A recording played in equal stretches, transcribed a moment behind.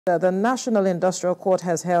the National Industrial Court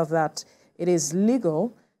has held that it is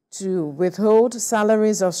legal to withhold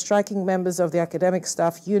salaries of striking members of the Academic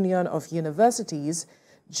Staff Union of Universities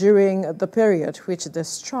during the period which the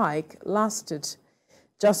strike lasted.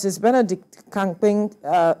 Justice Benedict Kamping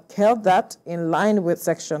held that, in line with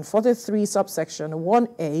Section 43, subsection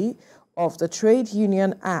 1A of the Trade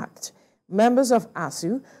Union Act, members of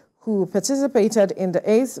ASUU who participated in the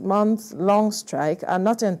 8-month-long strike are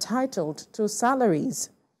not entitled to salaries.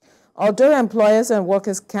 Although employers and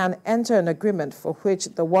workers can enter an agreement for which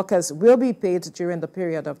the workers will be paid during the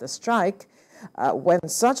period of the strike, when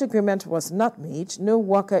such agreement was not made, no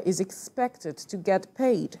worker is expected to get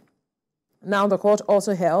paid. Now, the court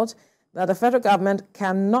also held that the federal government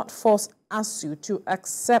cannot force ASUU to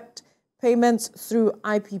accept payments through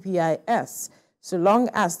IPPIS so long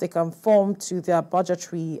as they conform to their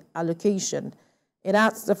budgetary allocation. It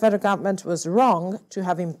adds the federal government was wrong to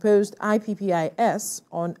have imposed IPPIS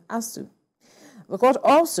on ASUU. The court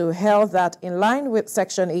also held that, in line with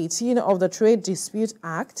Section 18 of the Trade Dispute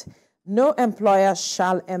Act, no employer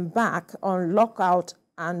shall embark on lockout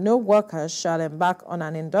and no worker shall embark on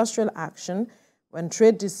an industrial action when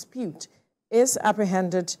trade dispute is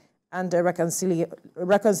apprehended and a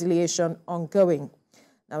reconciliation ongoing.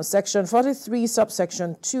 Now, Section 43,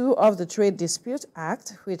 subsection 2 of the Trade Dispute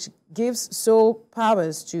Act, which gives sole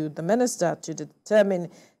powers to the minister to determine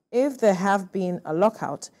if there have been a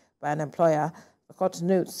lockout by an employer, the court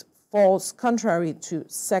notes, falls contrary to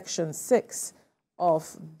Section 6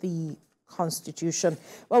 of the Constitution.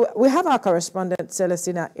 Well, we have our correspondent,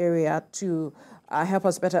 Celestina Area, to help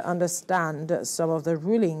us better understand some of the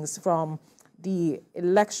rulings from the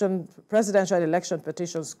Presidential Election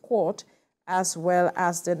Petitions Court, as well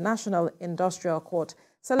as the National Industrial Court.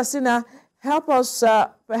 Celestina, help us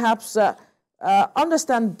perhaps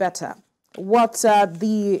understand better what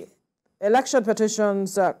the Election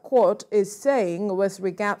Petitions Court is saying with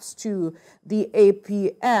regards to the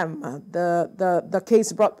APM, the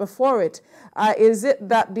case brought before it. Is it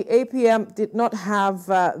that the APM did not have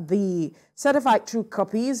the certified true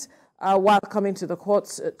copies while coming to the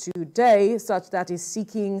courts today, such that is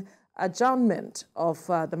seeking adjournment of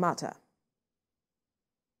the matter?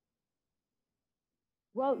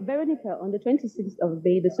 Well, Veronica, on the 26th of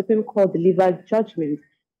May, the Supreme Court delivered judgment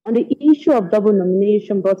on the issue of double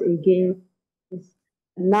nomination brought against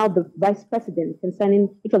now the Vice President,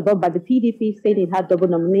 which was brought by the PDP, saying it had double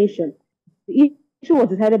nomination. The issue was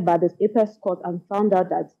decided by the Apex Court and found out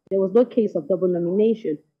that there was no case of double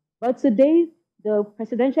nomination. But today, the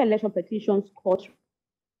Presidential Election Petitions Court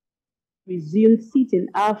resumed sitting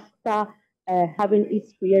after having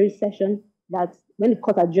its plenary session, that when the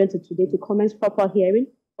court adjourned to today to commence proper hearing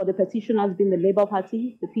for the petitioners being the Labour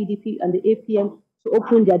Party, the PDP, and the APM to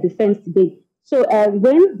open their defense today. So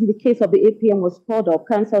when the case of the APM was called up,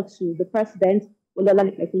 counsel to the president,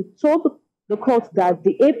 told the court that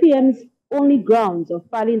the APM's only grounds of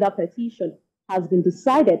filing that petition has been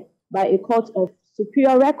decided by a court of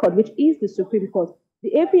superior record, which is the Supreme Court.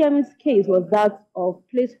 The APM's case was that of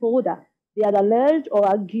placeholder. They had alleged or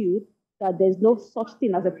argued that there's no such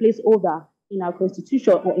thing as a placeholder in our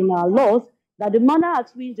constitution or in our laws, that the manner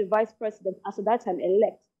at which the vice president, as at that time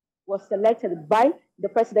elect, was selected by the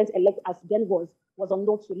president-elect as then was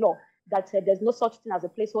unknown to law, that there's no such thing as a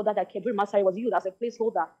placeholder, that Kebri Masari was used as a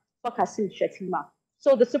placeholder for Kassim Shettima.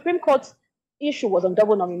 So the Supreme Court's issue was on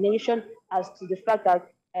double nomination as to the fact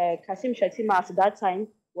that Kassim Shettima at that time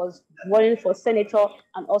was running for senator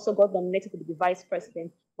and also got nominated to be the vice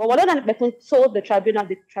president. But Walola Bekun told the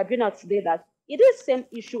tribunal today that it is same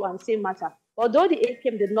issue and same matter. Although the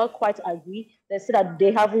APM did not quite agree, they said that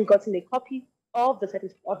they haven't gotten a copy of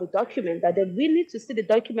the document, that they will need to see the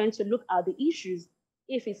document to look at the issues.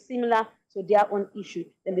 If it's similar to their own issue,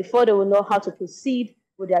 then before they will know how to proceed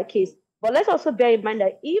with their case. But let's also bear in mind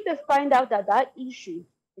that if they find out that that issue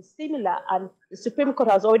is similar and the Supreme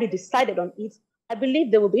Court has already decided on it, I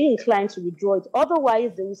believe they will be inclined to withdraw it.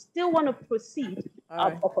 Otherwise, they will still want to proceed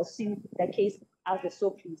or pursue their case as they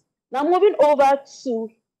so please. Now, moving over to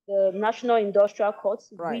the National Industrial Court,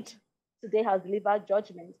 which today has delivered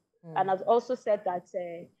judgment and has also said that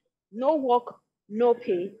no work, no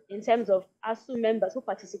pay in terms of ASUU members who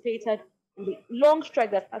participated in the long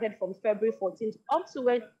strike that started from February 14th up to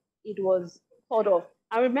when it was called off.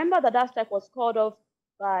 And remember that that strike was called off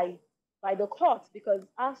by the court because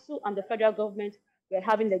ASUU and the federal government were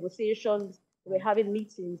having negotiations, were having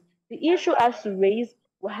meetings. The issue ASUU raised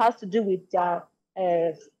has to do with their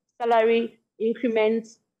salary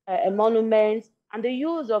increments, emoluments, and the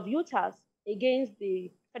use of UTAS against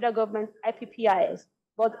the federal government IPPIS.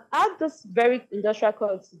 But at this very industrial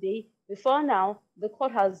court today, before now, the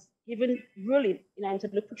court has given ruling in an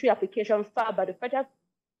interlocutory application filed by the federal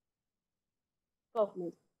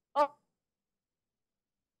government,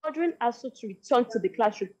 ordering ASUU to return to the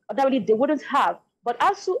classroom. Ordinarily, they wouldn't have. But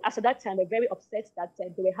ASUU, as at that time, were very upset that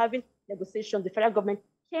they were having negotiations. The federal government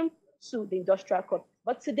came to the industrial court.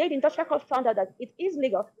 But today, the industrial court found out that it is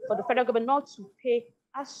legal for the federal government not to pay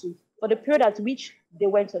ASUU for the period at which they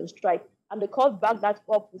went on strike. And the court backed that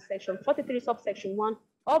up with Section 43, subsection 1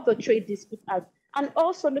 of the Trade Dispute Act. And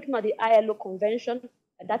also looking at the ILO Convention,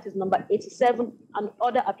 that is number 87, and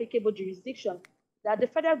other applicable jurisdictions, that the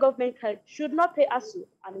federal government should not pay ASUU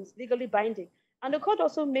and is legally binding. And the court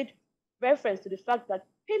also made reference to the fact that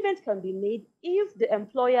payment can be made if the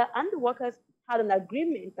employer and the workers had an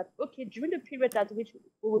agreement that, okay, during the period at which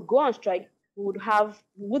we would go on strike, we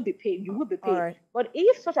would be paid, you would be paid. Right. But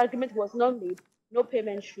if such agreement was not made, no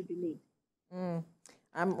payment should be made.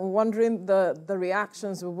 I'm wondering the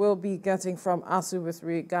reactions we will be getting from ASUU with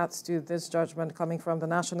regards to this judgment coming from the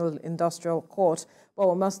National Industrial Court. But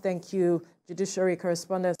we must thank you, Judiciary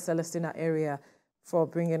Correspondent Celestina Area, for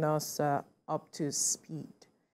bringing us up to speed.